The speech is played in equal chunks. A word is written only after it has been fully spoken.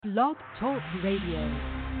Blog Talk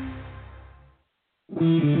Radio.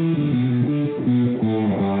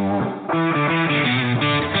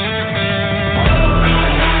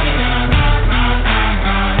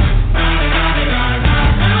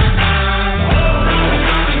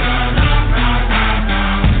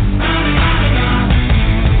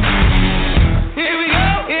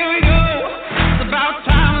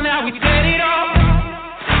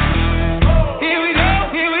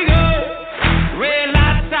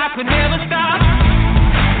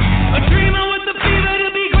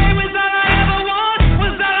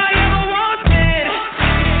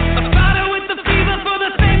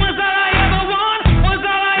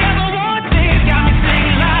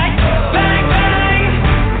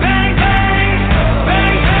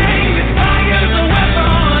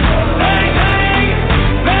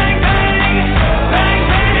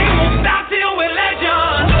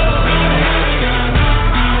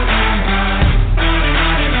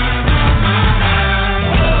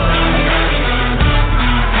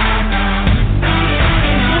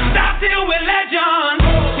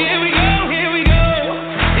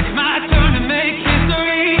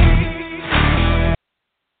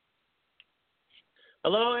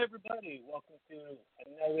 Hello, everybody. Welcome to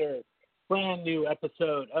another brand new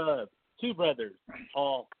episode of Two Brothers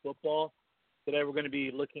All Football. Today we're going to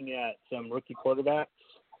be looking at some rookie quarterbacks,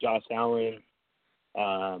 Josh Allen.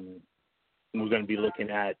 We're going to be looking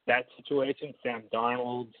at that situation, Sam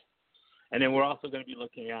Darnold. And then we're also going to be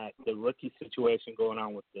looking at the rookie situation going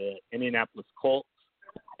on with the Indianapolis Colts.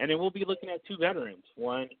 And then we'll be looking at two veterans,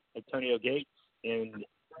 one Antonio Gates and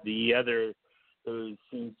the other who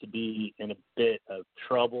seems to be in a bit of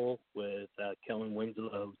trouble with Kellen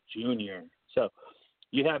Winslow Jr. So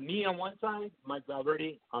you have me on one side, Mike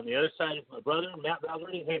Valverde. On the other side is my brother, Matt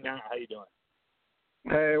Valverde. Hey, Matt, how you doing?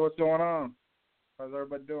 Hey, what's going on? How's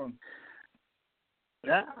everybody doing?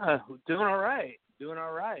 Yeah, doing all right. Doing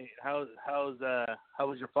all right. How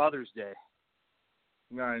was your Father's Day?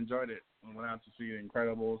 Yeah, I enjoyed it. I went out to see The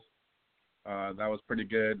Incredibles. That was pretty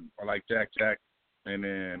good. I like Jack. And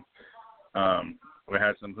then we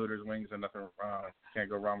had some Hooters wings and nothing. Can't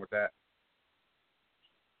go wrong with that.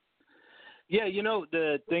 Yeah, you know,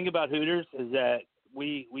 the thing about Hooters is that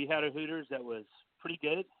we had a Hooters that was pretty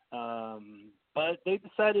good, but they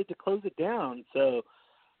decided to close it down. So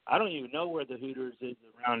I don't even know where the Hooters is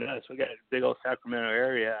around us. We got a big old Sacramento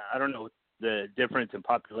area. I don't know what the difference in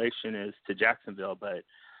population is to Jacksonville, but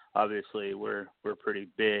obviously we're pretty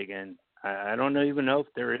big, and I don't even know if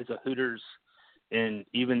there is a Hooters in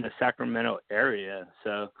even the Sacramento area.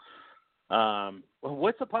 So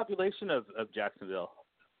what's the population of Jacksonville?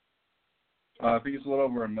 I think it's a little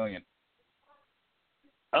over 1 million.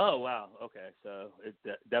 Oh, wow. Okay. So it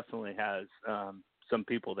definitely has some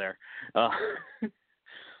people there.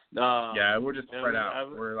 Yeah, we're just spread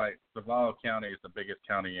out. We're like, Zavala County is the biggest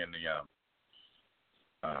county in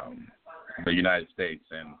the United States,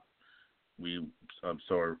 and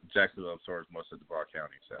Jacksonville absorbs most of Zavala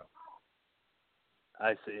County, so.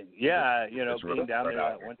 I see. Yeah, you know, being down there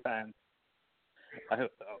at one time,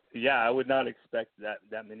 I would not expect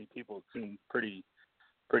that many people. It seemed pretty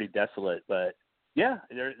desolate, but yeah,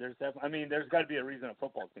 there's definitely. I mean, there's got to be a reason a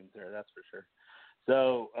football team's there. That's for sure.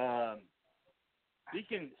 So,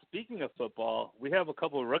 speaking of football, we have a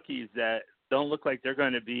couple of rookies that don't look like they're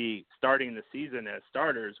going to be starting the season as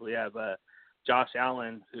starters. We have Josh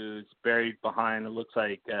Allen, who's buried behind. It looks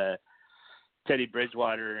like Teddy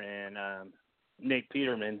Bridgewater and Nate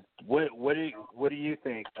Peterman. What do you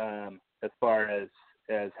think as far as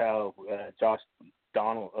how Josh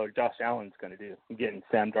Allen's going to do? I'm getting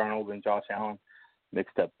Sam Darnold and Josh Allen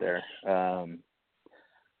mixed up there. I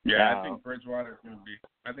think Bridgewater's going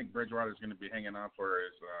to be hanging on for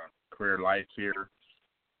his career life here,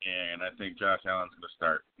 and I think Josh Allen's going to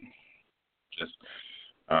start. Just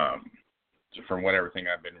from everything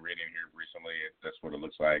I've been reading here recently, that's what it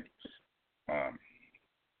looks like.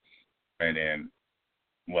 And then,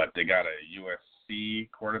 they got a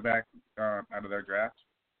USC quarterback out of their draft?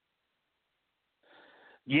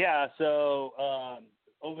 Yeah, so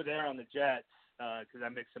over there on the Jets, because I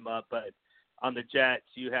mixed them up, but on the Jets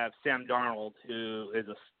you have Sam Darnold, who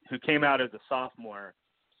came out as a sophomore,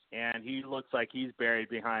 and he looks like he's buried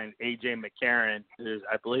behind A.J. McCarron, who's,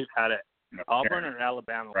 I believe, out of Auburn or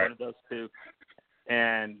Alabama, right. One of those two.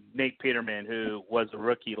 And Nate Peterman, who was a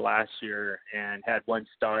rookie last year and had one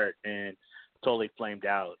start and totally flamed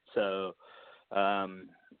out. So I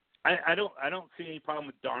don't see any problem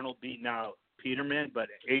with Darnold beating out Peterman, but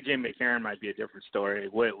A.J. McCarron might be a different story.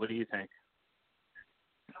 What do you think?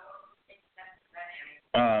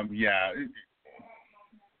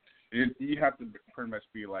 You have to pretty much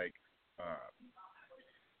be like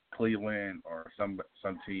Cleveland or some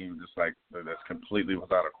team just like that's completely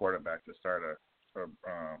without a quarterback to start a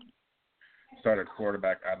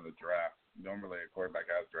quarterback out of the draft. Normally, a quarterback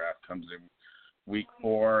out of the draft comes in week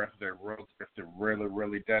 4 if they're really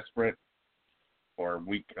really desperate, or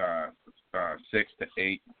week 6 to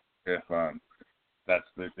 8 if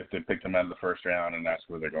if they pick them out of the first round and that's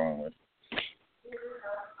where they're going with.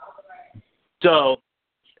 So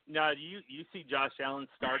now, do you see Josh Allen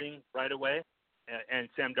starting right away, and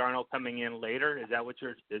Sam Darnold coming in later? Is that what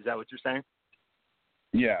you're saying?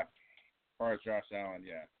 Yeah, as far as Josh Allen,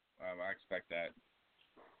 yeah, I expect that.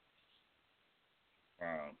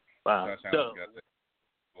 Wow. Josh Allen's got a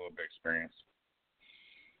little bit of experience.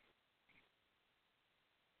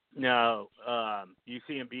 No, you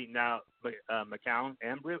see him beating out McCown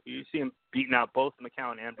and you see him beating out both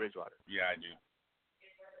McCown and Bridgewater. Yeah, I do.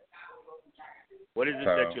 What is it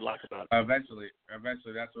that you like about it? Eventually,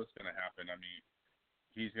 that's what's going to happen. I mean,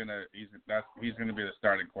 he's gonna be the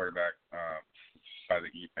starting quarterback by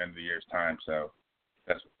the end of the year's time. So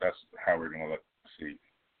that's how we're going to see.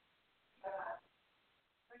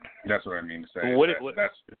 That's what I mean to say.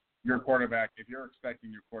 That's your quarterback. If you're expecting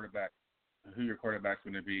who your quarterback's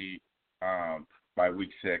going to be by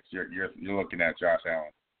week 6, you're looking at Josh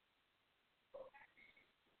Allen.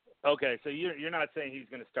 Okay, so you're not saying he's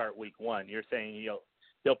going to start week 1. You're saying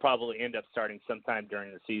he'll probably end up starting sometime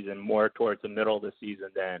during the season, more towards the middle of the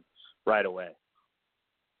season than right away.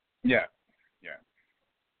 Yeah.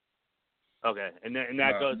 Okay, and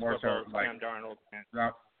that goes for both Sam Darnold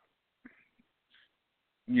and.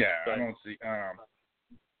 Yeah, I don't see.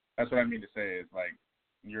 That's what I mean to say is like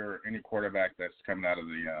any quarterback that's coming out of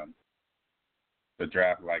the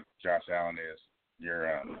draft like Josh Allen is,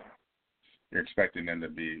 you're expecting them to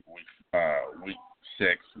be week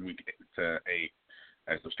 6, week to 8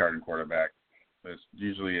 as the starting quarterback. It's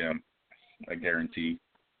usually a guarantee.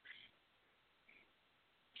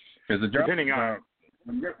 Because the draft, depending on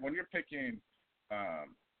when you're picking,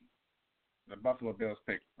 the Buffalo Bills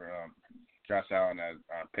picked Josh Allen as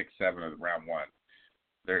pick 7 of round 1.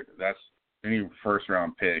 That's any first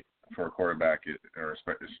round pick for a quarterback, or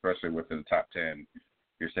especially within the top 10.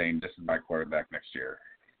 You're saying this is my quarterback next year.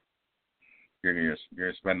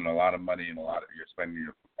 You're spending a lot of money and you're spending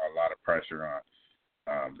a lot of pressure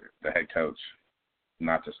on the head coach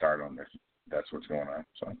not to start on this. That's what's going on.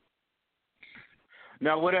 So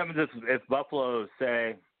now, what happens if Buffalo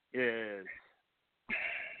say it's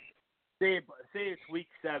week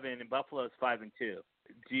 7 and Buffalo's 5-2,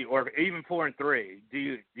 or even 4-3? Do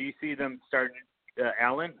you see them starting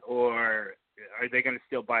Allen, or are they going to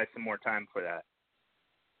still buy some more time for that?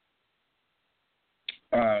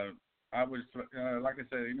 I would, like I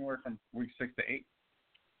said, anywhere from week 6 to 8.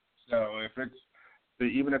 So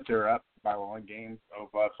even if they're up by 1 game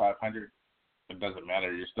above 500, it doesn't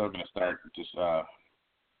matter. You're still going to start just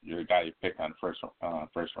your guy you picked on first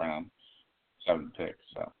round, 7 picks.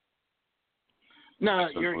 So no,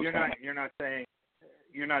 you're not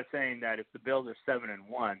saying that if the Bills are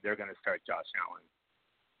 7-1, they're going to start Josh Allen.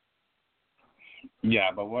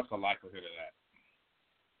 Yeah, but what's the likelihood of that?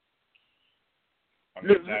 I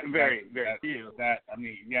mean, very few.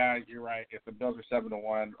 Yeah, you're right. If the Bills are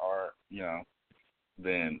 7-1, or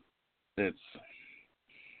then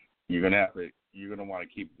you're gonna want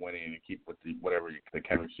to keep winning and keep with the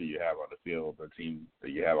chemistry you have on the field. The team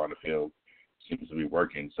that you have on the field seems to be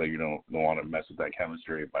working, so you don't want to mess with that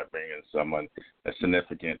chemistry by bringing someone as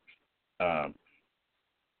significant as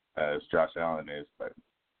Josh Allen is. But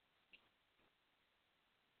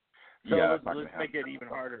so yeah, let's make it even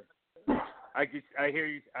harder. I hear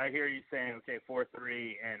you saying, okay,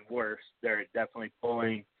 4-3 and worse. They're definitely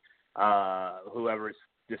pulling whoever's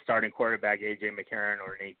the starting quarterback, A.J. McCarron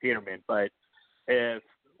or Nate Peterman. But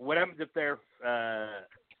what happens if they're 5-2?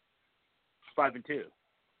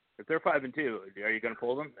 If they're 5-2, are you going to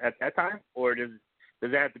pull them at that time, or does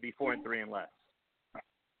it have to be 4-3 and less?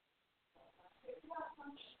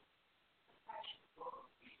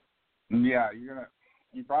 Yeah,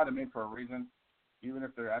 you brought them in for a reason. Even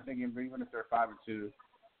if they're 5-2, you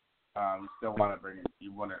still want to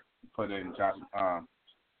put in Josh.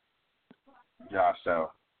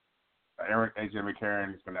 So A.J.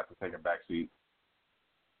 McCarron is going to have to take a back seat.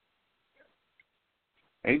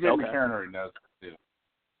 A.J. McCarron already knows what to do.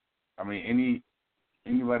 I mean,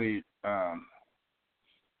 anybody.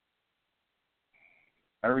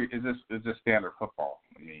 It's just standard football.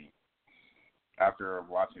 I mean, after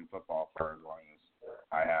watching football for as long as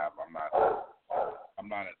I have, I'm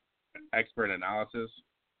not an expert in analysis,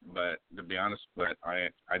 but to be honest,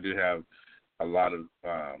 I do have a lot of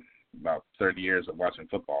about 30 years of watching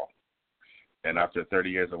football, and after 30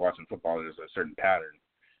 years of watching football, there's a certain pattern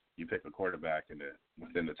you pick a quarterback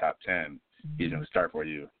within the top 10, he's going to start for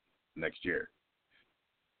you next year.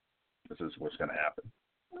 This is what's going to happen.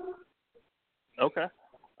 Okay.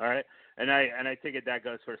 All right. And I take it that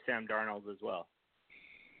goes for Sam Darnold as well.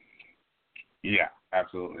 Yeah,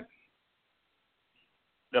 absolutely.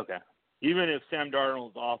 Okay. Even if Sam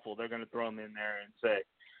Darnold's awful, they're going to throw him in there and say,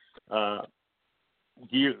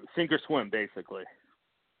 you sink or swim, basically.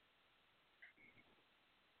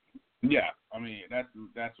 Yeah, I mean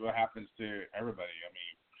that's what happens to everybody. I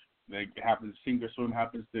mean, sink or swim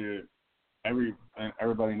happens to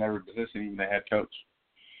everybody in every position, even the head coach.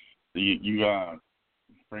 You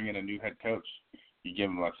bring in a new head coach, you give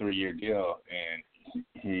him a 3-year deal, and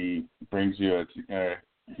he brings you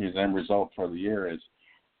his end result for the year is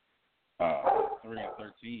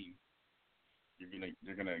 3-13.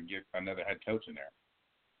 You're gonna get another head coach in there.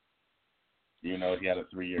 You know, he had a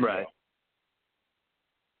 3-year deal.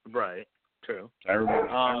 Right. True.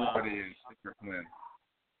 Everybody is sink or swim.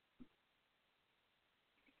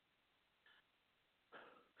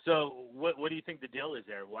 So what do you think the deal is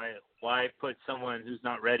there? Why put someone who's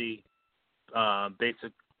not ready, and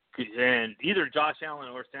either Josh Allen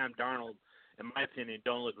or Sam Darnold, in my opinion,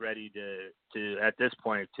 don't look ready to at this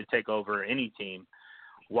point to take over any team.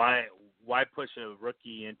 Why push a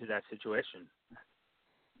rookie into that situation?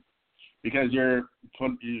 Because you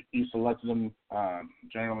selected them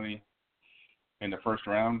generally in the first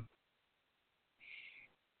round,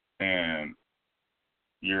 and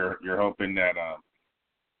you're hoping that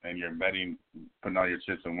and you're betting, putting all your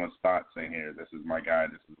chips in one spot, saying, "Here, this is my guy.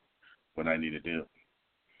 This is what I need to do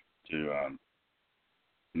to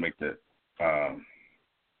make the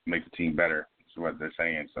team better." That's what they're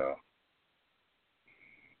saying. So,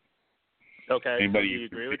 okay, anybody do you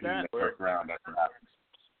agree with that? In the first round, that's what happens.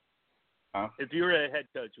 Huh? If you were a head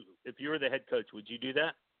coach, would you do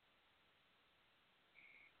that?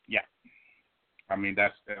 Yeah. I mean,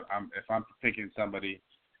 if I'm picking somebody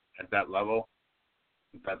at that level,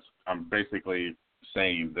 I'm basically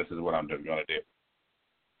saying this is what I'm going to do.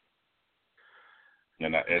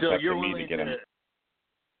 And it's so up you're to me willing to get him.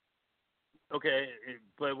 Okay,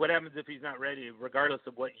 but what happens if he's not ready? Regardless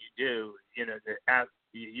of what you do,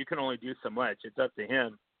 you can only do so much. It's up to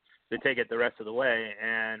him to take it the rest of the way.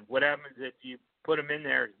 And what happens if you put him in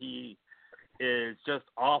there, he is just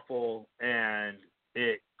awful, and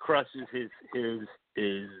it crushes his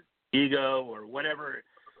ego or whatever.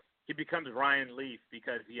 He becomes Ryan Leaf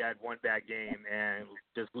because he had one bad game and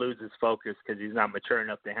just loses focus because he's not mature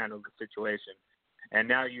enough to handle the situation. And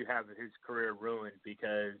now you have his career ruined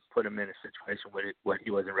because put him in a situation what he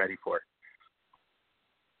wasn't ready for.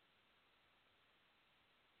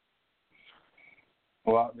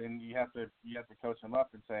 Well, then you have to coach him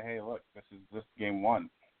up and say, hey, look, this is game one.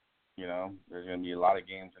 You know, there's going to be a lot of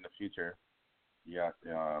games in the future. You're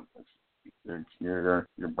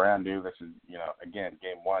brand new. This is, again,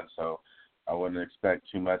 game one. So I wouldn't expect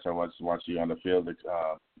too much. I want you on the field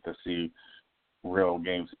to see real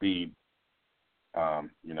game speed.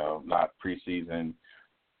 Not preseason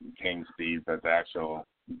game speed, but the actual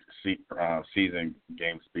season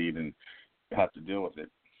game speed, and you have to deal with it.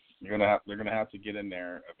 They're gonna have to get in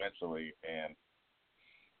there eventually and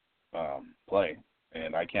play.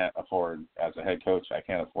 And I can't afford, as a head coach,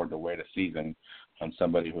 to wait a season on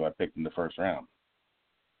somebody who I picked in the first round.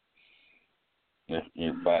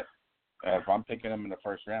 But if I'm picking him in the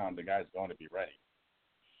first round, the guy's going to be ready.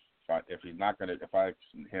 If I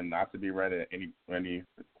him not to be ready any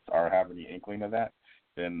or have any inkling of that,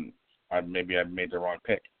 then maybe I've made the wrong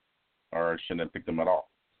pick, or shouldn't have picked him at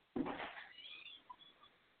all.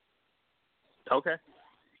 Okay.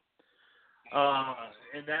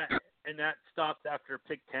 And that stops after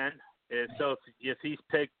pick 10. So if he's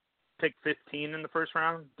pick 15 in the first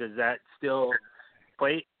round, does that still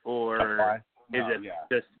play, or is it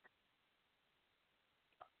just?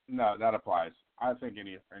 No, that applies. I think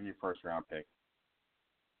any first round pick.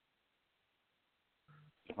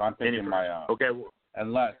 If I'm picking my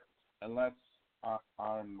unless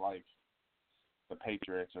I'm like the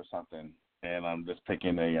Patriots or something, and I'm just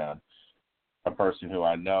picking a person who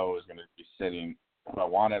I know is going to be sitting, who I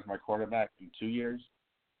want as my quarterback in 2 years.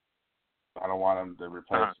 I don't want him to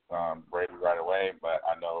replace Brady right away, but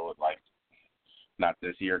I know, like, not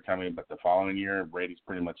this year coming, but the following year, Brady's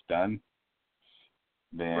pretty much done.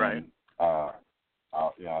 Then I'll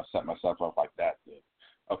set myself up like that.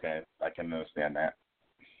 Okay, I can understand that.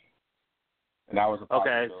 And that was a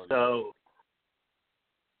possibility.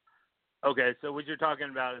 So what you're talking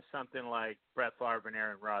about is something like Brett Favre and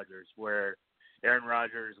Aaron Rodgers, where Aaron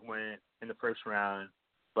Rodgers went in the first round,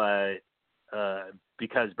 but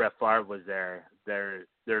because Brett Favre was there's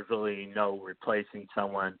really no replacing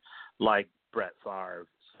someone like Brett Favre.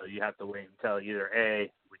 So you have to wait until either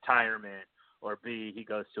A, retirement, or B, he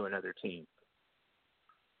goes to another team.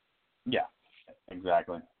 Yeah,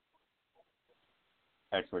 exactly.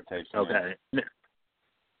 Expectation. Okay.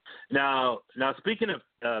 Now speaking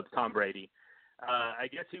of Tom Brady, I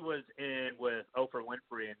guess he was in with Oprah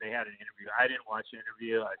Winfrey, and they had an interview. I didn't watch the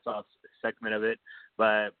interview. I saw a segment of it,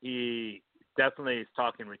 but he definitely is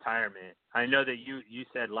talking retirement. I know that you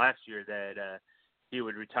said last year that he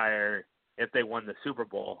would retire if they won the Super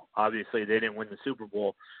Bowl. Obviously, they didn't win the Super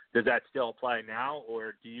Bowl. Does that still apply now,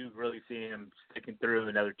 or do you really see him sticking through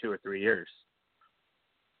another 2 or 3 years?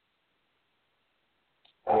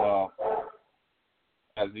 Well,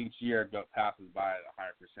 as each year passes by, a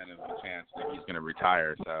higher percentage of a chance that he's going to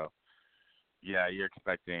retire. So, yeah, you're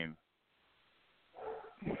expecting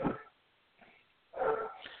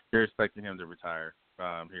him to retire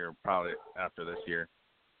here probably after this year.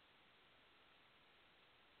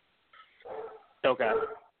 Okay.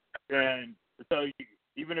 And so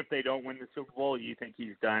even if they don't win the Super Bowl, you think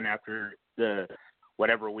he's done after the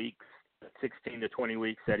whatever weeks, 16 to 20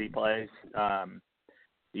 weeks that he plays?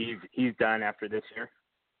 He's done after this year?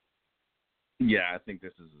 Yeah, I think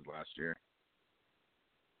this is his last year.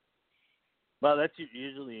 Well, that's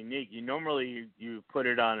usually unique. Normally you put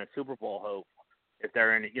it on a Super Bowl hope if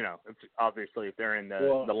they're in, if they're in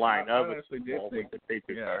the line of a Super Bowl. I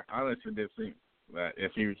honestly did think that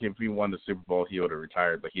if he won the Super Bowl, he would have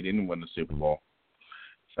retired, but he didn't win the Super Bowl,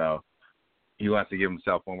 so he wants to give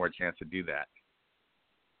himself one more chance to do that.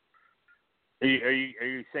 Are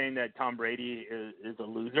you saying that Tom Brady is a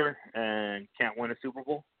loser and can't win a Super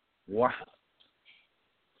Bowl? What?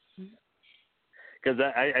 Because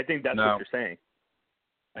I think that's what you're saying.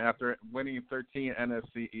 After winning 13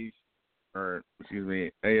 AFC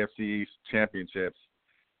East championships,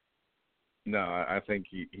 no, I think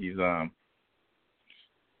he's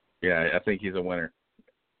I think he's a winner,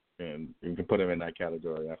 and you can put him in that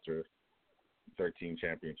category after 13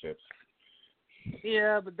 championships.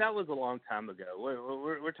 Yeah, but that was a long time ago.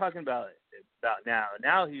 We're talking about now.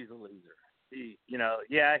 Now he's a loser. He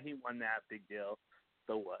won that big deal.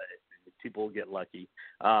 So what? People get lucky.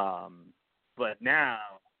 But now,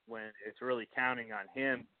 when it's really counting on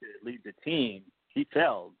him to lead the team, he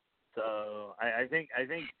failed. So I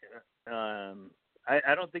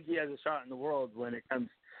don't think he has a shot in the world when it comes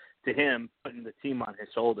to him putting the team on his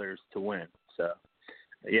shoulders to win. So,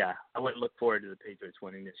 yeah, I wouldn't look forward to the Patriots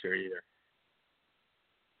winning this year either.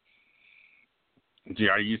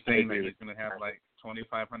 Are you saying that he's going to have like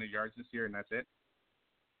 2,500 yards this year and that's it?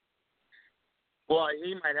 Well,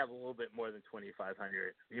 he might have a little bit more than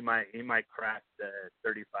 2,500. He might crack the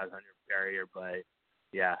 3,500 barrier, but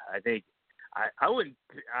yeah, I think I wouldn't.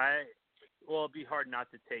 It'd be hard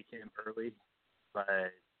not to take him early,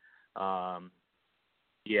 but I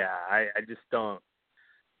just don't.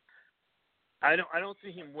 I don't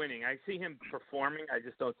see him winning. I see him performing. I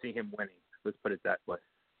just don't see him winning. Let's put it that way.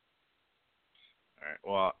 All right.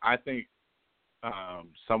 Well, I think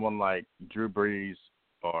someone like Drew Brees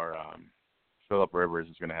or Phillip Rivers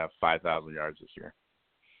is going to have 5,000 yards this year.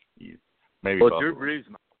 Maybe. Well, Drew Brees.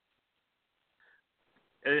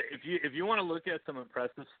 If you want to look at some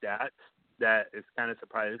impressive stats, that is kind of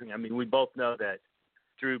surprising. I mean, we both know that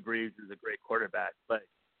Drew Brees is a great quarterback, but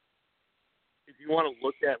if you want to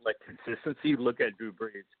look at like consistency, look at Drew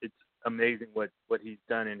Brees. It's amazing what he's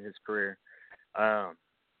done in his career.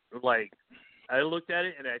 Like I looked at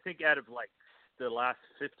it, and I think out of like the last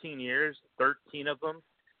 15 years, 13 of them,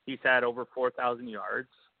 he's had over 4,000 yards.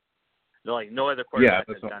 Like no other quarterback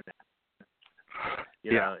has done that.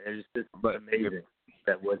 You know, it's just amazing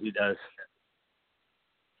that what he does.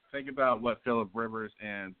 Think about what Phillip Rivers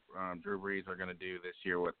and Drew Brees are going to do this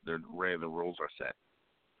year with the way the rules are set.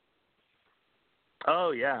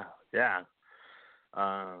 Oh yeah.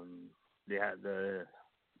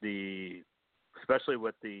 The especially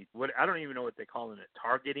with what I don't even know what they call it,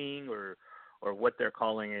 targeting or what they're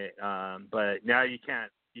calling it. But now you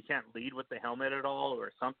can't lead with the helmet at all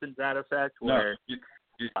or something to that effect. Where,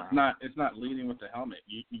 no, it's not leading with the helmet.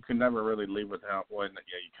 You can never really lead with the helmet. Well,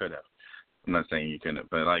 yeah, you could have. I'm not saying you couldn't,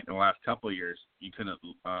 but like in the last couple of years, you couldn't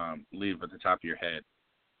lead with the top of your head.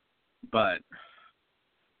 But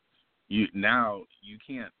now you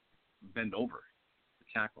can't bend over to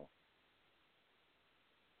tackle.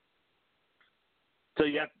 So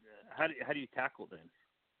how do you tackle then?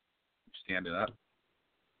 Stand it up.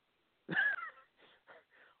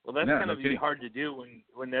 Well, that's going to be hard to do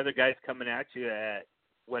when the other guy's coming at you at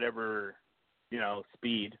whatever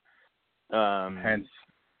speed. Hence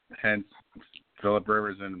Phillip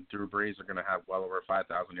Rivers and Drew Brees are going to have well over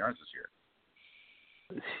 5,000 yards this year.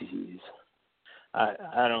 Jeez.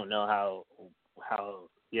 I don't know how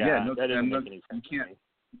that doesn't make any sense. You can't.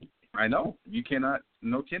 I know you cannot.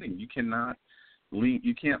 No kidding. You cannot lean.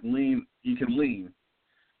 You can't lean. You can lean,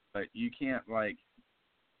 but you can't like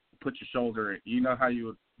put your shoulder. You know how you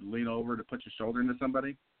would lean over to put your shoulder into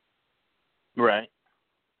somebody? Right.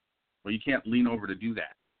 Well, you can't lean over to do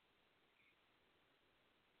that.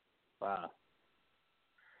 Wow.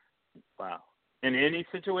 In any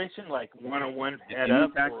situation, like one-on-one head in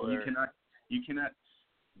up, tackle, you cannot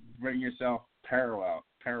bring yourself parallel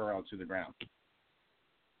to the ground.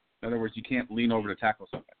 In other words, you can't lean over to tackle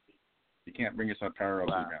somebody. You can't bring yourself parallel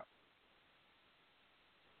to the ground.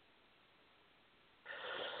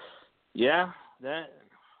 Yeah, that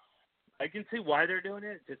I can see why they're doing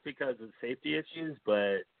it, just because of safety issues,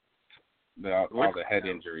 but all the head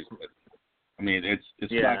injuries. But, I mean, it's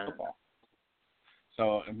flag football.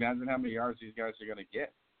 So imagine how many yards these guys are going to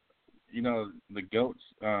get. You know, the GOAT's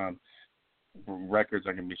records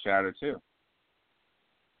are going to be shattered too,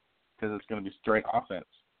 because it's going to be straight offense.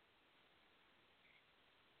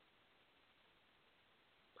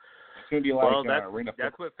 It's going to be like arena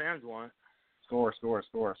that's what fans want. Score.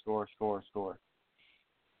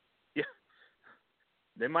 Yeah,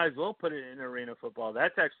 they might as well put it in arena football.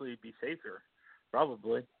 That's actually be safer,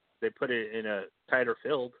 probably. They put it in a tighter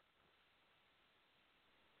field.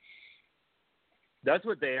 That's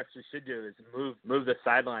what they actually should do, is move the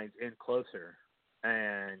sidelines in closer,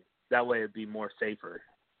 and that way it'd be more safer.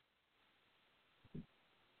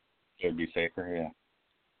 It'd be safer, yeah.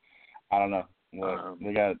 I don't know. Well,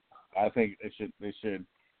 I think they should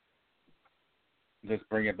just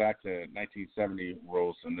bring it back to 1970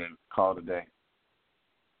 rules and then call it a day.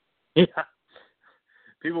 Yeah.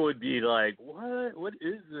 People would be like, "What? What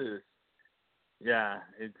is this?" Yeah.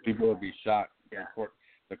 People would be shocked. Yeah.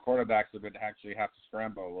 The quarterbacks would actually have to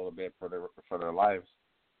scramble a little bit for their lives.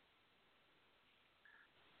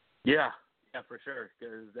 Yeah, for sure,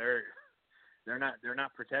 because they're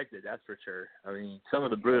not protected. That's for sure. I mean, some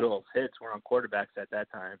of the brutal hits were on quarterbacks at that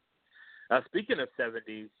time. Speaking of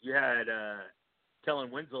 70s, you had Kellen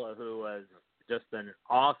Winslow, who was just an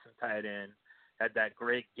awesome tight end, had that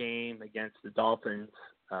great game against the Dolphins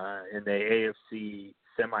in the AFC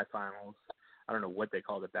semifinals. I don't know what they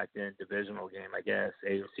called it back then, divisional game, I guess,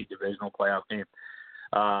 AFC divisional playoff game.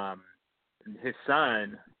 His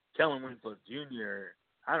son, Kellen Winslow Jr.,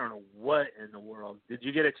 I don't know what in the world. Did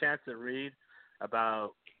you get a chance to read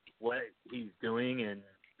about what he's doing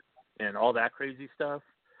and all that crazy stuff?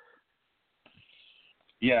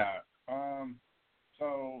 Yeah.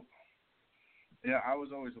 So, I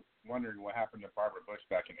was always wondering what happened to Barbara Bush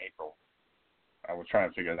back in April. I was trying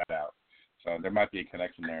to figure that out. So there might be a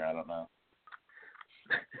connection there. I don't know.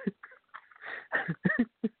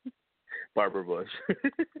 Barbara Bush.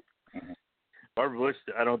 Mm-hmm. Barbara Bush,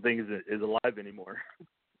 I don't think is alive anymore.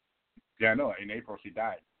 Yeah, I know. In April, she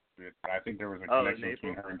died. I think there was a connection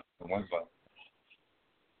between her and Winslow.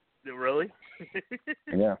 Really?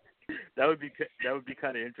 Yeah. That would be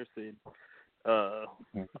kind of interesting.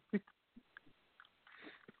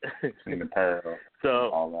 In the parallel. So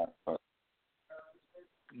all that. But.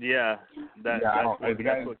 Yeah, that's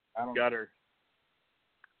what got her.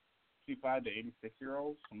 65 to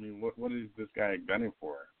 86-year-olds. I mean, what is this guy gunning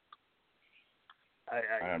for? I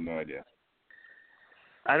have no idea.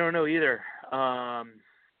 I don't know either.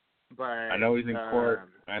 But I know he's in court.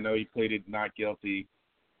 I know he pleaded not guilty,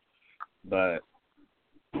 but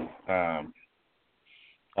a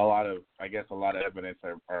lot of evidence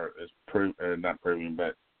is not proving,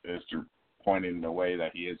 but is pointing the way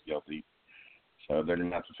that he is guilty. So they're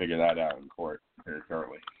gonna have to figure that out in court very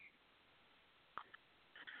shortly.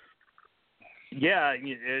 Yeah,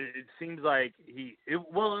 it seems like it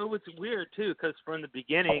was weird too, because from the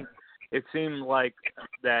beginning, it seemed like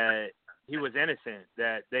that he was innocent.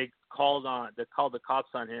 That they called the cops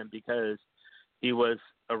on him because he was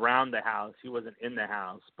around the house. He wasn't in the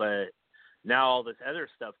house, but now all this other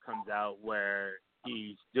stuff comes out where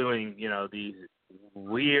he's doing, these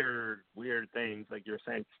weird things, like you're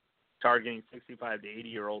saying, targeting 65 to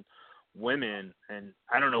 80-year-old women, and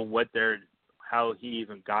I don't know how he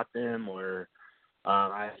even got them, or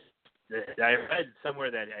I read somewhere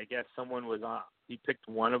that I guess someone he picked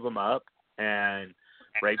one of them up and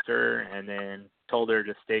raped her, and then told her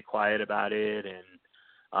to stay quiet about it, and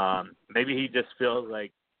maybe he just feels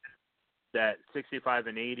like that 65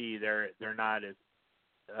 and 80, they're not as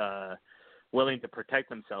willing to protect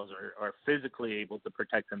themselves or physically able to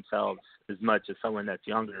protect themselves as much as someone that's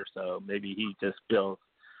younger. So maybe he just feels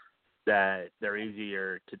that they're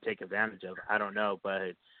easier to take advantage of. I don't know,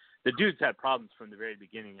 but the dude's had problems from the very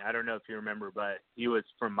beginning. I don't know if you remember, but he was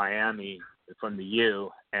from Miami, from the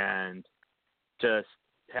U, and just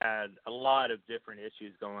had a lot of different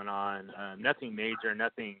issues going on. Nothing major,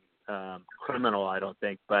 nothing criminal, I don't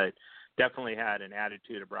think, but definitely had an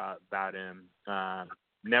attitude about him.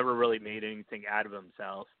 Never really made anything out of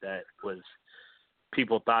himself that was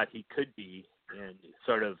people thought he could be, and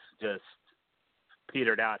sort of just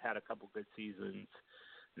petered out. Had a couple good seasons.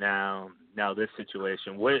 Now this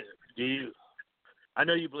situation. What do you? I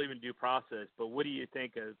know you believe in due process, but what do you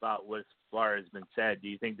think about what far has been said? Do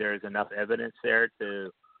you think there is enough evidence there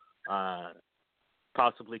to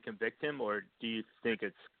possibly convict him, or do you think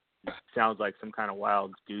it sounds like some kind of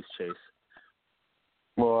wild goose chase?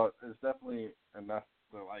 Well, it's definitely enough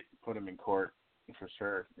to put him in court for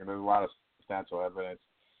sure. And there's a lot of substantial evidence.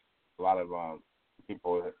 A lot of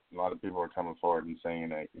people are coming forward and saying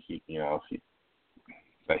that he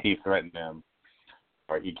threatened them,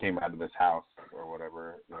 or he came out of his house or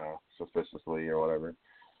whatever, suspiciously or whatever,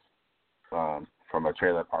 from a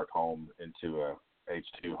trailer park home into a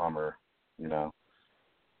H2 Hummer,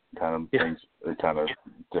 kind of things, kind of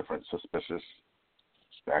different suspicious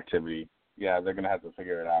activity. Yeah, they're gonna have to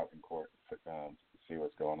figure it out in court to see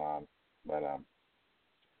what's going on, but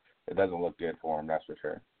it doesn't look good for him, that's for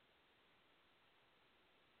sure.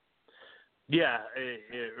 Yeah,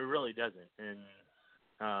 it really doesn't, and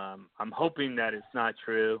I'm hoping that it's not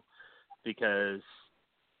true, because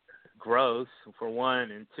gross for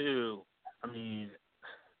one, and two, I mean,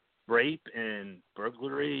 rape and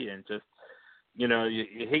burglary, and just you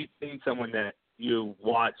hate seeing someone that you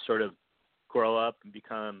watch sort of grow up and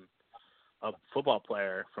become a football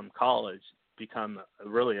player from college, become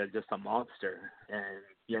really just a monster, and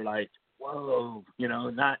you're like, whoa,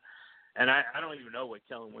 not. And I don't even know what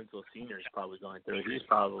Kellen Winslow Sr. is probably going through. He's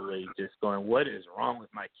probably just going, what is wrong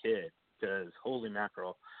with my kid? Because holy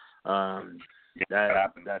mackerel,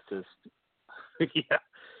 that's just, yeah.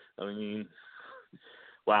 I mean,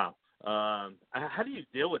 wow. How do you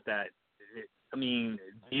deal with that? I mean,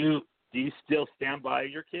 do you still stand by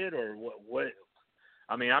your kid, or what?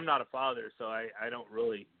 I mean, I'm not a father, so I don't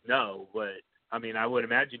really know, but I mean, I would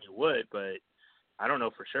imagine you would, but I don't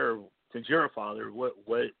know for sure. Since you're a father, what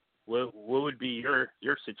would be your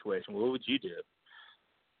situation? What would you do?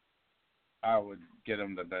 I would get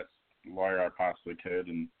him the best lawyer I possibly could,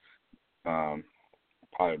 and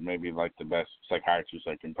probably maybe the best psychiatrist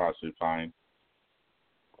I can possibly find.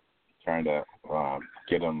 Trying to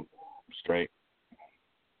get him straight,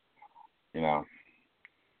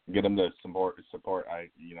 get him the support I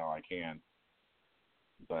can.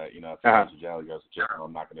 But if he goes to jail, he goes to jail.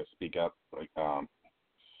 I'm not going to speak up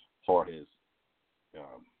for his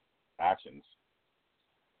actions,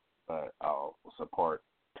 but I'll support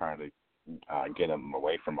trying to get him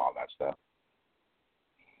away from all that stuff.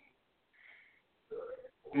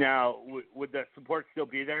 Now, would the support still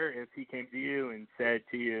be there if he came to you and said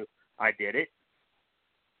to you, "I did it"?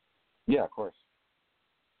 Yeah, of course.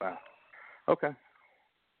 Wow. Okay.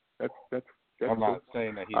 That's I'm not cool.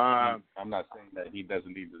 saying that I'm not saying that he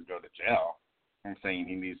doesn't need to go to jail. I'm saying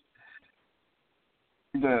he needs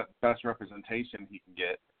the best representation he can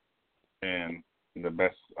get and the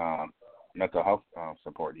best mental health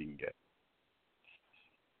support he can get.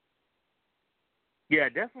 Yeah,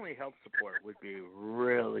 definitely health support would be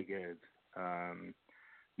really good.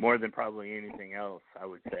 More than probably anything else, I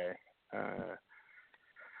would say.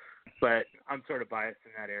 But I'm sort of biased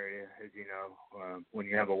in that area, as you know. When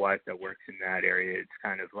you have a wife that works in that area, it's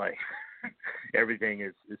kind of like everything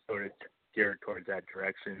is sort of geared towards that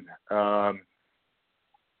direction.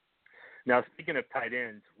 Now, speaking of tight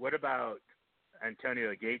ends, what about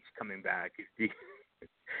Antonio Gates coming back?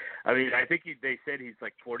 I mean, I think they said he's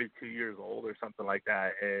like 42 years old or something like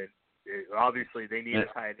that, and obviously they need a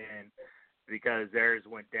tight end because theirs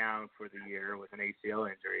went down for the year with an ACL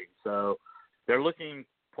injury. So they're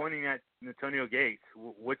pointing at Antonio Gates.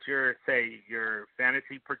 What's your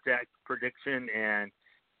fantasy prediction, and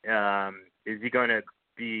is he going to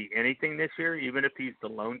be anything this year, even if he's the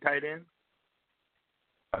lone tight end?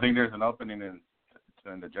 I think there's an opening in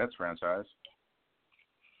the Jets franchise.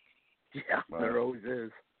 Yeah, there always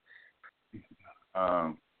is.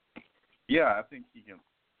 Yeah, I think he can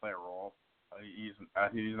play a role. He's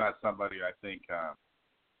not somebody I think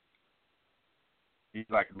he's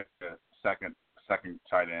like a second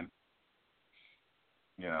tight end.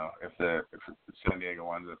 If San Diego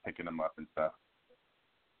winds up picking him up and stuff.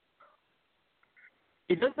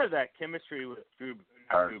 He does have that chemistry with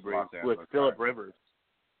Phillip Rivers.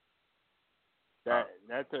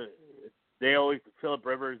 Phillip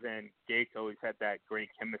Rivers and Gates always had that great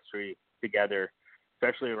chemistry together,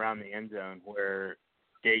 especially around the end zone, where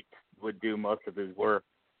Gates would do most of his work.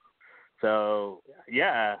 So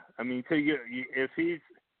yeah, I mean, so you if he's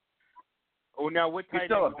now what he's tight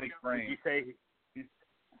still end a big would frame. you say?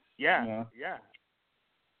 Yeah.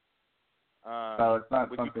 So it's not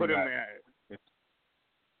would something you put him that. at?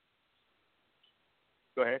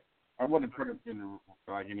 Go ahead. I wouldn't put him in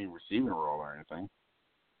like any receiving role or anything.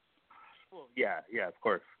 Well, yeah, of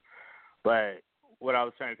course. But what I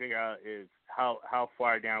was trying to figure out is how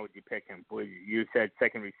far down would you pick him? You said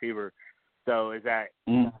second receiver, so is that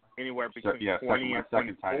anywhere between 20 and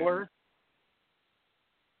 24?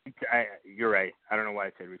 You're right. I don't know why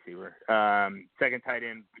I said receiver. Second tight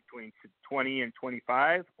end between 20 and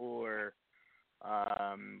 25, or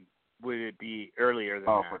would it be earlier than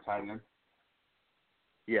that? Oh, for tight end?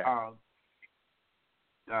 Yeah.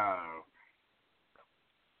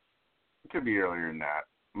 It could be earlier than that.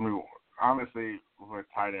 I mean, honestly, with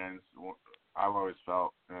tight ends, I've always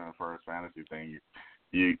felt for a fantasy thing,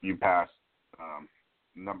 you pass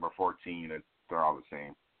number 14, they're all the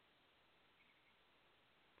same.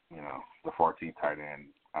 You know, the 14th tight end.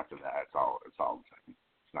 After that, it's all the same.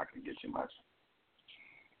 It's not going to get you much.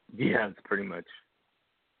 Yeah, it's pretty much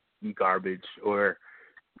garbage or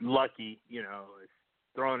lucky. You know,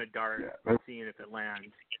 throwing a dart, seeing if it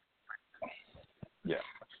lands. Yeah,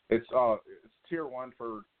 it's tier 1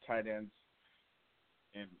 for tight ends,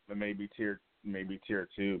 and maybe tier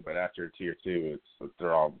 2. But after tier 2,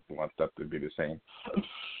 they're all lumped up to be the same.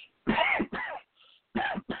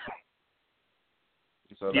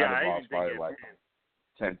 So that involves probably like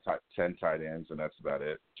 10 tight ends, and that's about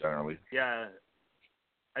it generally. Yeah,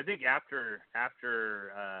 I think after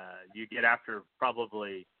you get after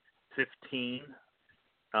probably 15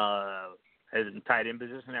 as in tight end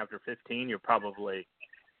position, after 15, you're probably,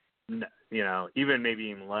 you know, maybe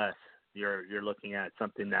even less. You're looking at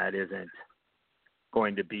something that isn't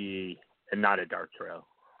going to be not a dart throw.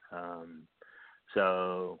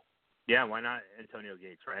 So. Yeah, why not Antonio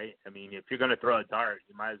Gates, right? I mean, if you're going to throw a dart,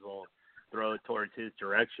 you might as well throw it towards his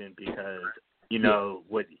direction because you know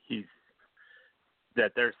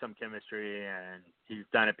that there's some chemistry and he's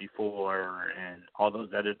done it before and all those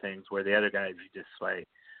other things where the other guys, you just like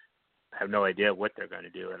have no idea what they're going to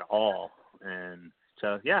do at all. And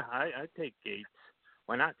so, yeah, I'd take Gates.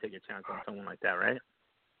 Why not take a chance on someone like that, right?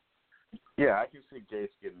 Yeah, I can see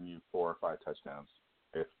Gates getting you 4 or 5 touchdowns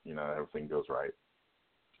if, you know, everything goes right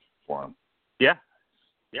for him. Yeah.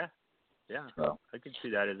 So, I can see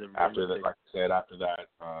that as a after that, like I said, after that,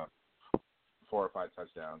 4 or 5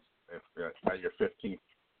 touchdowns. If at your 15th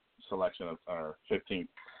selection of or 15th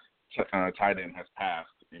tight end has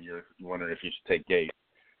passed, and you're wondering if you should take Gates,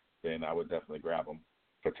 then I would definitely grab him.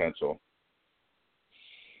 Potential.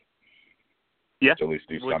 Yeah, to at least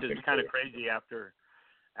do something. Which is kind of crazy after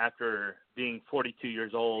being 42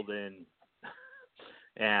 years old and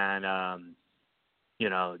you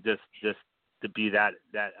know, just to be that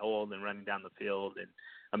old and running down the field. And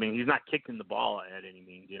I mean, he's not kicking the ball at any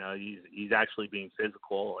means. You know, he's actually being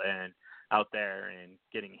physical and out there and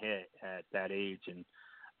getting hit at that age. And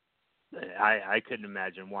I couldn't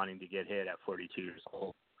imagine wanting to get hit at 42 years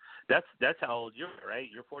old. That's how old you are, right?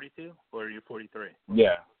 You're 42 or you're 43?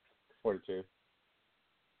 Yeah, 42.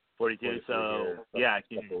 42. So yeah,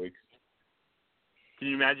 can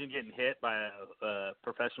you imagine getting hit by a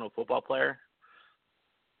professional football player?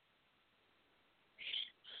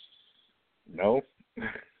 No.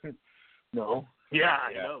 No. Yeah,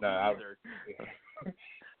 no, either.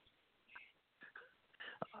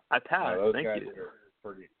 I passed. Those Thank guys you.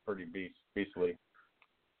 are pretty beastly.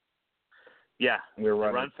 Yeah. We're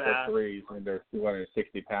running run fast. 4.3s and they're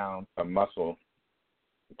 260 pounds of muscle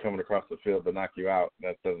coming across the field to knock you out.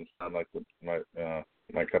 That doesn't sound like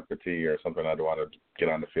my cup of tea or something I'd want to get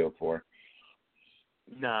on the field for.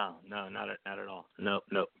 No, not at all. Nope.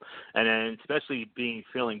 And then especially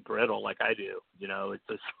feeling brittle like I do, you know, it's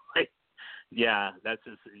just like, yeah, that's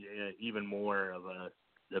just even more of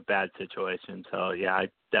a bad situation. So yeah, I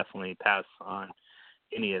definitely pass on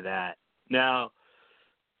any of that. Now,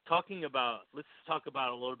 let's talk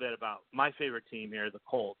about a little bit about my favorite team here, the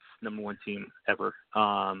Colts, number 1 team ever.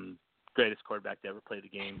 Greatest quarterback to ever play the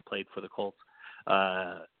game, played for the Colts.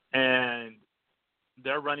 And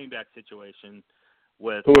their running back situation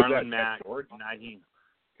with Marlon Mack, Nyheim.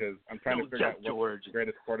 Because I'm trying to figure out what the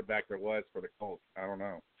greatest quarterback there was for the Colts. I don't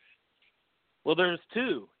know. Well, there's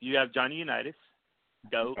 2. You have Johnny Unitas,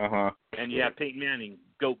 GOAT, and you have Peyton Manning,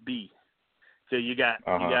 GOAT B. So you got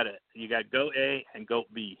GOAT A and GOAT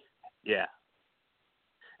B. Yeah.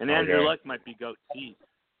 And Andrew Luck might be GOAT C.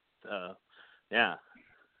 So, yeah.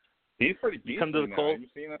 He's pretty decent. Come to the Colts.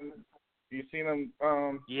 You seen him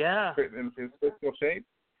yeah. in his physical shape?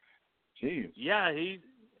 Jeez. Yeah,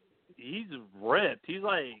 he's ripped. He's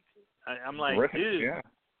like, I'm like, ripped, dude, yeah.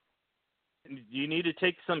 you need to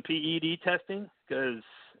take some PED testing because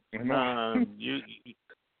you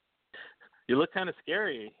look kind of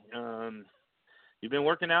scary. You've been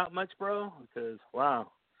working out much, bro? Because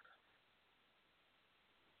wow.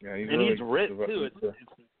 Yeah, he's and really he's ripped too.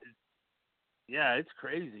 It's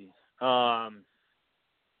crazy. So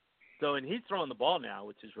and he's throwing the ball now,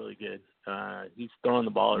 which is really good. He's throwing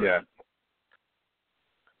the ball around.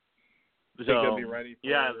 So he'll be ready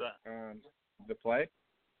for the play.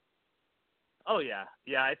 Oh yeah.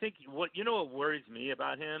 I think what worries me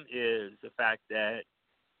about him is the fact that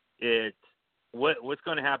what's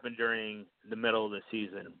going to happen during the middle of the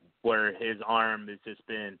season where his arm has just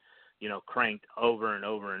been, cranked over and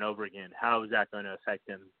over and over again. How is that going to affect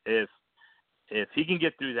him? If he can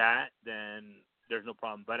get through that, then there's no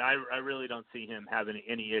problem. But I really don't see him having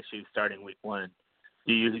any issues starting week 1.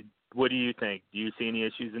 What do you think? Do you see any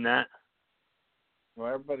issues in that?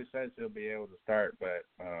 Well, everybody says he'll be able to start, but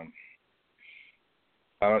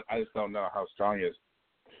I just don't know how strong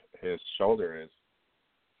his shoulder is.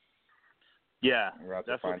 Yeah,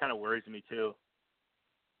 that's what kind of worries me too.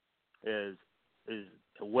 Is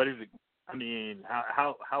what is it? I mean,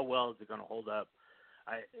 how well is it going to hold up?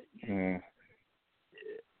 If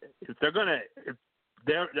they'll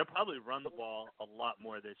probably run the ball a lot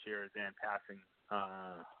more this year than passing.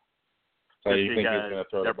 So you think he's going to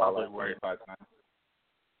throw the ball like 25 times?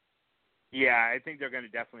 Yeah, I think they're going to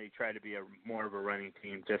definitely try to be more of a running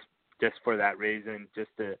team just for that reason,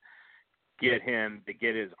 just to get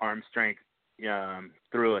his arm strength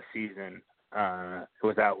through a season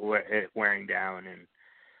without it wearing down. And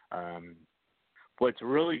what's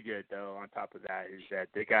really good, though, on top of that, is that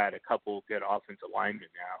they got a couple good offensive linemen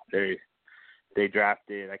now. They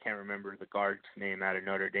drafted, I can't remember the guard's name out of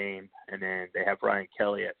Notre Dame, and then they have Ryan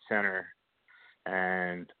Kelly at center.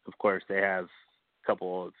 And, of course, they have a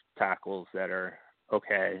couple of tackles that are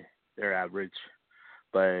okay. They're average.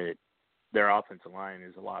 But their offensive line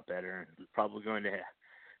is a lot better. And probably going to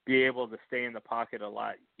be able to stay in the pocket a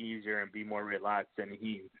lot easier and be more relaxed than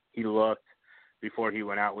he looked before he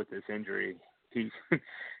went out with this injury. He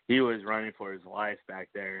was running for his life back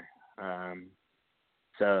there.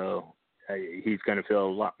 So he's going to feel a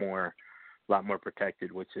lot more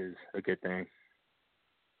protected, which is a good thing.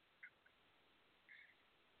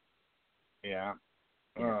 Yeah.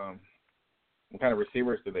 What kind of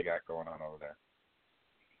receivers do they got going on over there?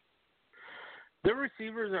 The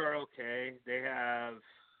receivers are okay. They have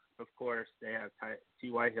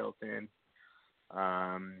T.Y. Hilton,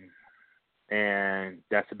 and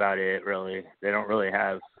that's about it, really. They don't really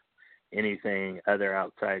have anything other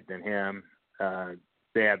outside than him.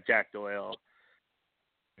 They have Jack Doyle,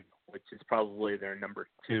 which is probably their number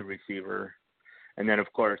 2 receiver. And then,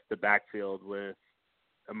 of course, the backfield with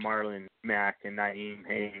Marlon Mack and Naeem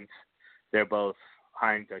Haynes. They're both,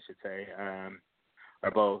 Hines, I should say,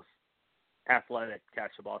 are both athletic,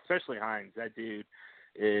 catch the ball, especially Hines. That dude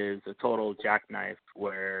is a total jackknife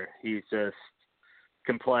where he's just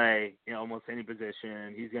can play almost any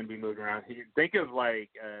position. He's going to be moving around. Think of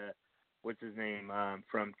what's his name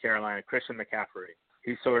from Carolina, Christian McCaffrey.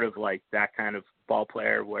 He's sort of like that kind of ball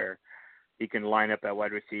player where he can line up at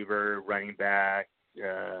wide receiver, running back,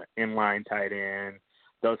 inline tight end,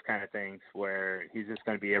 those kind of things where he's just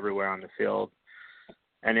going to be everywhere on the field.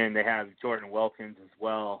 And then they have Jordan Wilkins as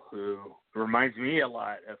well, who reminds me a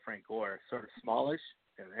lot of Frank Gore, sort of smallish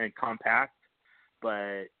and compact,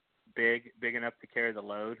 but big enough to carry the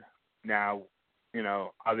load. Now,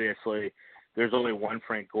 obviously there's only one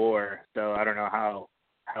Frank Gore, so I don't know how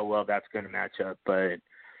well that's going to match up. But,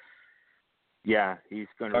 yeah, he's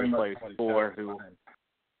going to replace Gore, who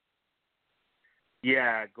 –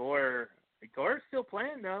 yeah, Gore's still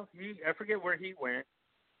playing, though. I forget where he went.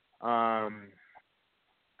 I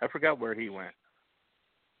forgot where he went.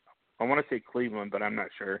 I want to say Cleveland, but I'm not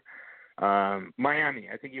sure. Miami.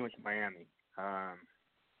 I think he went to Miami.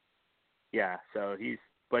 Yeah, so he's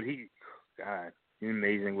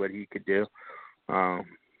amazing what he could do.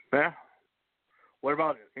 Yeah. What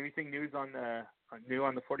about anything new on the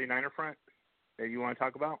 49er front that you want to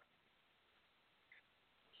talk about?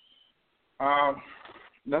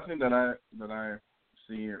 Nothing that I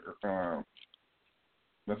see,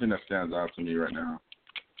 nothing that stands out to me right now.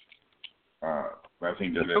 I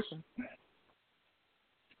think they're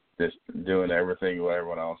just doing everything what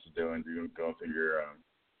everyone else is doing, going through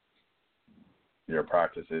your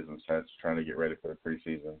practices and such, trying to get ready for the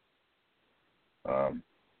preseason.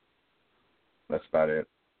 That's about it.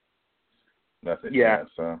 That's it. Yeah.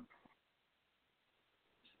 So,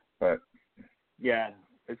 but yeah,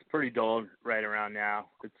 it's pretty dull right around now.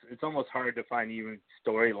 It's almost hard to find even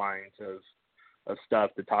storylines of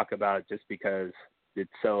stuff to talk about just because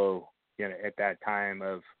it's so, at that time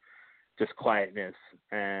of just quietness.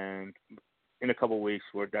 And in a couple of weeks,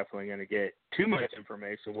 we're definitely going to get too much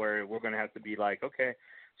information where we're going to have to be like, okay,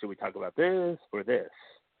 should we talk about this or this?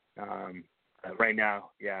 Right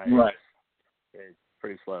now, it's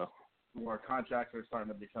pretty slow. Where contracts are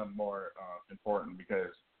starting to become more important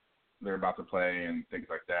because they're about to play and things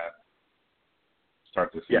like that.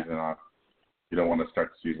 Start the season off. You don't want to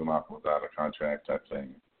start the season off without a contract type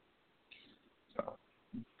thing. So,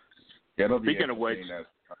 it'll be interesting as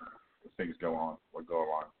things go on or go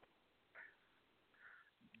along.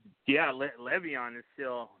 Yeah, Le'Veon is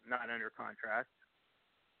still not under contract.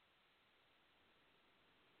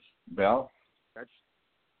 Bell?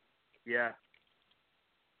 Yeah.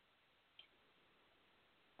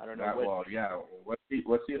 I don't know.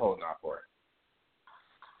 What's he holding out for?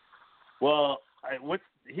 Well,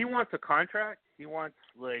 he wants a contract. He wants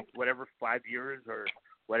whatever 5 years or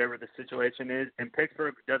whatever the situation is, and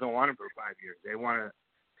Pittsburgh doesn't want him for 5 years. They want to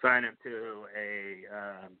sign him to a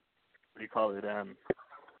what do you call it?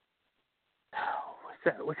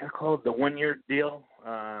 What's that called? The 1 year deal.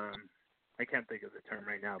 I can't think of the term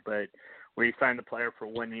right now, but where you sign the player for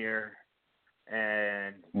 1 year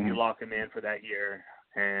and you lock him in for that year,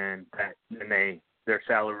 and then their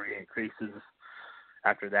salary increases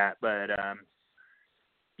after that. But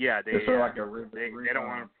they it's sort of like they don't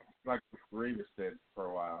want him. Like Revis did for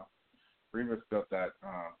a while. Revis built that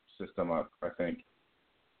system up, I think.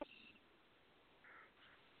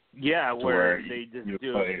 Yeah, where they just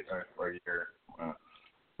do it for a year.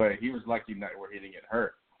 But he was lucky where he didn't get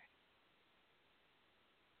hurt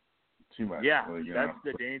too much. Yeah, that's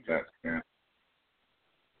the danger.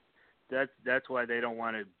 That's why they don't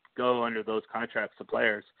want to go under those contracts to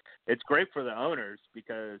players. It's great for the owners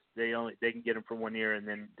because they can get them for 1 year and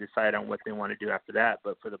then decide on what they want to do after that.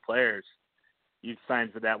 But for the players, you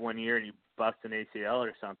sign for that 1 year and you bust an ACL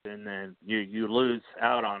or something, then you lose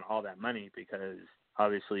out on all that money because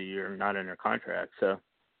obviously you're not under contract. So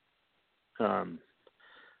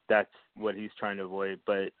that's what he's trying to avoid.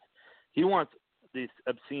 But he wants this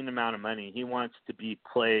obscene amount of money. He wants to be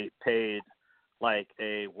paid like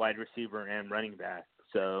a wide receiver and running back.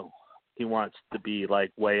 So he wants to be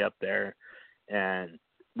way up there, and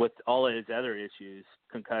with all of his other issues,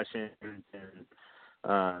 concussions and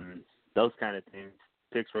those kind of things,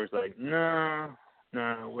 Pittsburgh's like, no,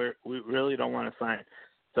 we really don't want to sign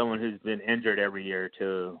someone who's been injured every year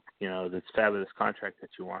to this fabulous contract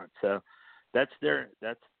that you want. So that's the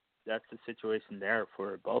situation there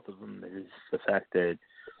for both of them, is the fact that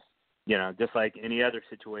just like any other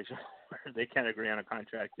situation where they can't agree on a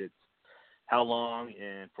contract, it's how long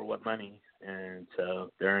and for what money, and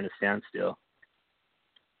so they're in a standstill.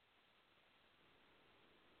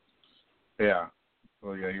 Yeah.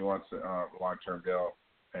 Well, he wants a long-term deal,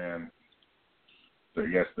 and so I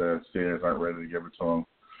guess the Steelers aren't ready to give it to him.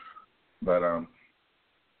 But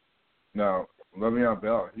no, Le'Veon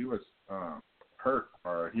Bell, he was hurt,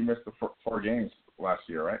 or he missed the 4 games last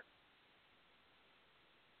year, right?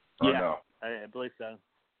 Or yeah, no? I believe so.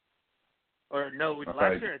 Or no,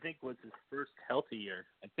 last year I think was his first healthy year.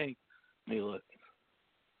 I think. Let me look.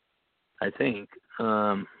 I think.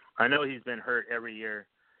 I know he's been hurt every year.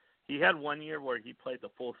 He had 1 year where he played the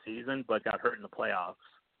full season but got hurt in the playoffs.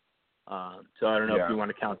 So I don't know if you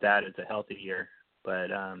want to count that as a healthy year.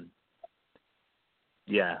 But,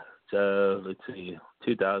 so let's see,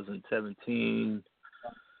 2017.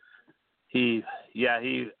 I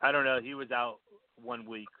don't know, he was out 1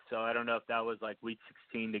 week. So I don't know if that was week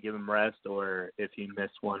 16 to give him rest or if he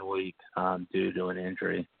missed 1 week due to an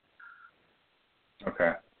injury.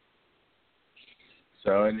 Okay.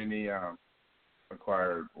 So, and then he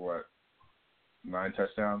acquired, 9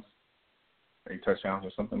 touchdowns? 8 touchdowns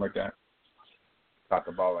or something like that? Caught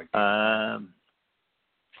the ball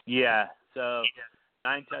Yeah, so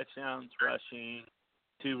 9 touchdowns rushing,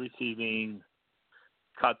 2 receiving,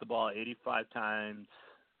 caught the ball 85 times,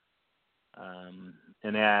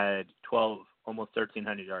 and had almost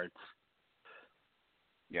 1,300 yards.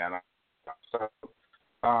 Yeah, so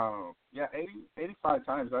 85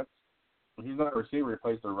 times. That's, he's not a receiver. He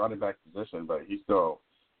plays the running back position, but he's still.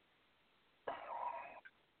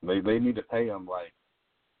 They need to pay him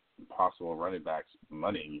possible running backs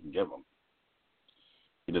money you can give him.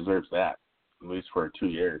 He deserves that, at least for 2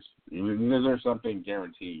 years. He deserves something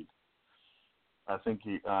guaranteed. I think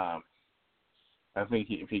if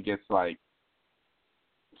he gets $16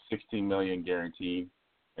 million guaranteed,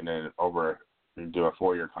 and then do a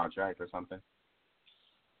 4-year contract or something,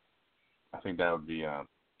 I think that would be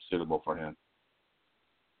suitable for him.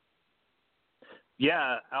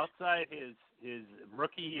 Yeah, outside his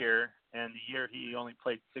rookie year and the year he only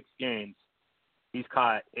played 6 games, he's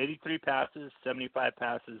caught 83 passes, 75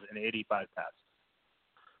 passes, and 85 passes.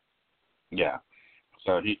 Yeah.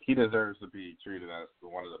 So he deserves to be treated as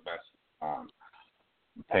one of the best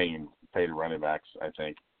paid running backs, I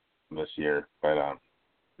think, this year. But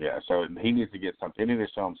yeah, so he needs to get something. They need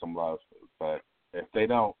to show him some love. But if they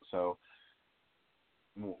don't, so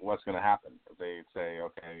what's going to happen? If they say,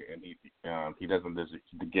 okay, and he doesn't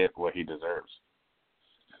get what he deserves,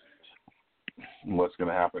 what's going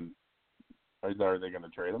to happen? Are they going to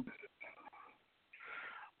trade him?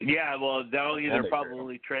 Yeah, well, they'll either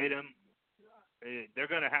probably trade him. They're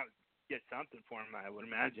going to get something for him, I would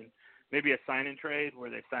imagine. Maybe a sign-and trade where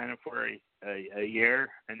they sign him for a year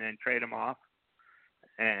and then trade him off,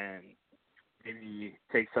 and maybe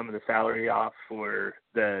take some of the salary off for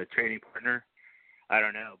the trading partner. I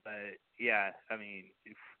don't know, but yeah, I mean,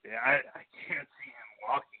 I can't see him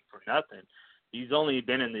walking for nothing. He's only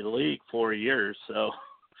been in the league 4 years, so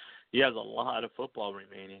he has a lot of football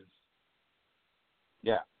remaining.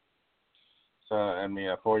 Yeah. So I mean,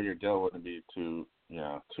 a 4-year deal wouldn't be too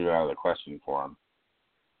out of the question for him.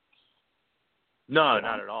 No,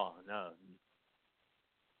 not at all. No.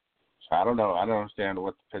 So I don't know. I don't understand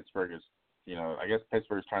what Pittsburgh is. I guess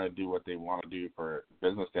Pittsburgh's trying to do what they want to do for a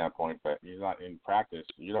business standpoint, but he's not in practice.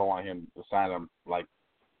 You don't want him to sign him like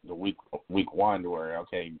the week one, where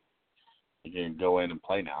okay, you can go in and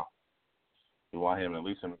play now. You want him at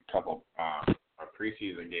least in a couple a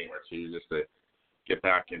preseason game or two just to get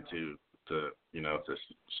back into the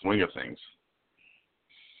swing of things.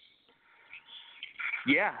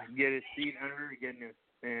 Yeah, get his feet under, getting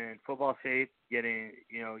in football shape, getting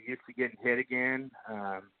used to getting hit again,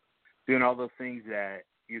 doing all those things that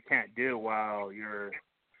you can't do while you're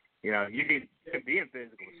you can be in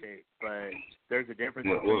physical shape, but there's a difference.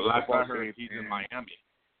 Well, last I heard, he's in Miami.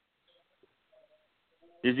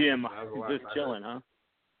 Is he in Miami? Just chilling, huh?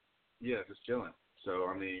 Yeah, just chilling. So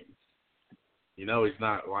I mean, he's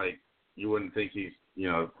not like you wouldn't think he's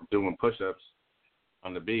doing push-ups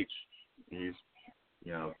on the beach. He's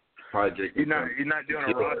probably drinking. He's not doing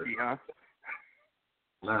a Rocky, huh?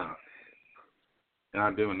 No,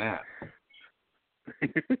 not doing that.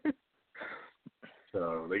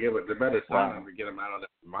 So they better sign him to get him out of that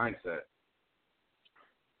mindset.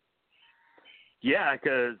 Yeah,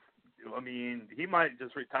 because I mean, he might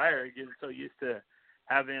just retire, get so used to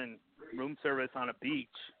having room service on a beach,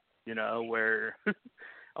 where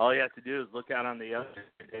all you have to do is look out on the other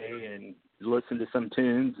day and listen to some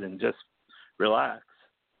tunes and just relax.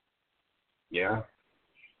 Yeah.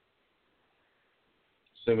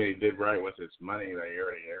 Assuming he did right with his money that he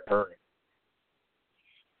already earned.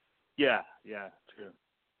 Yeah, true.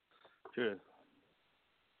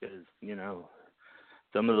 Because,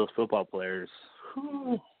 some of those football players,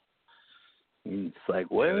 it's like,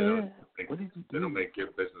 what? What did you do? They don't make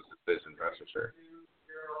good business decisions, that's for sure.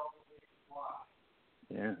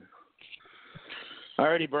 Yeah.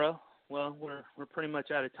 Alrighty, bro. Well, we're pretty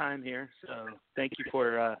much out of time here, so thank you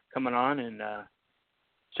for coming on and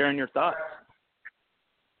sharing your thoughts.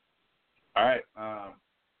 All right.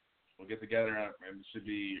 We'll get together and should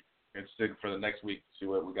be interested for the next week to see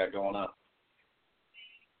what we got going on.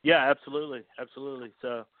 Yeah, absolutely.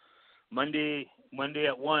 So Monday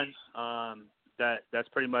at 1. That's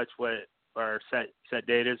pretty much what our set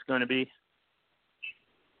date is going to be.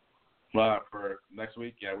 For next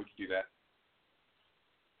week, yeah, we can do that.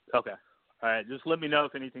 Okay. All right. Just let me know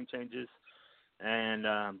if anything changes,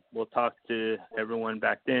 and we'll talk to everyone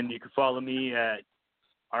back then. You can follow me at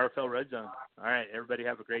RFL Red Zone. All right. Everybody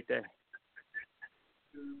have a great day.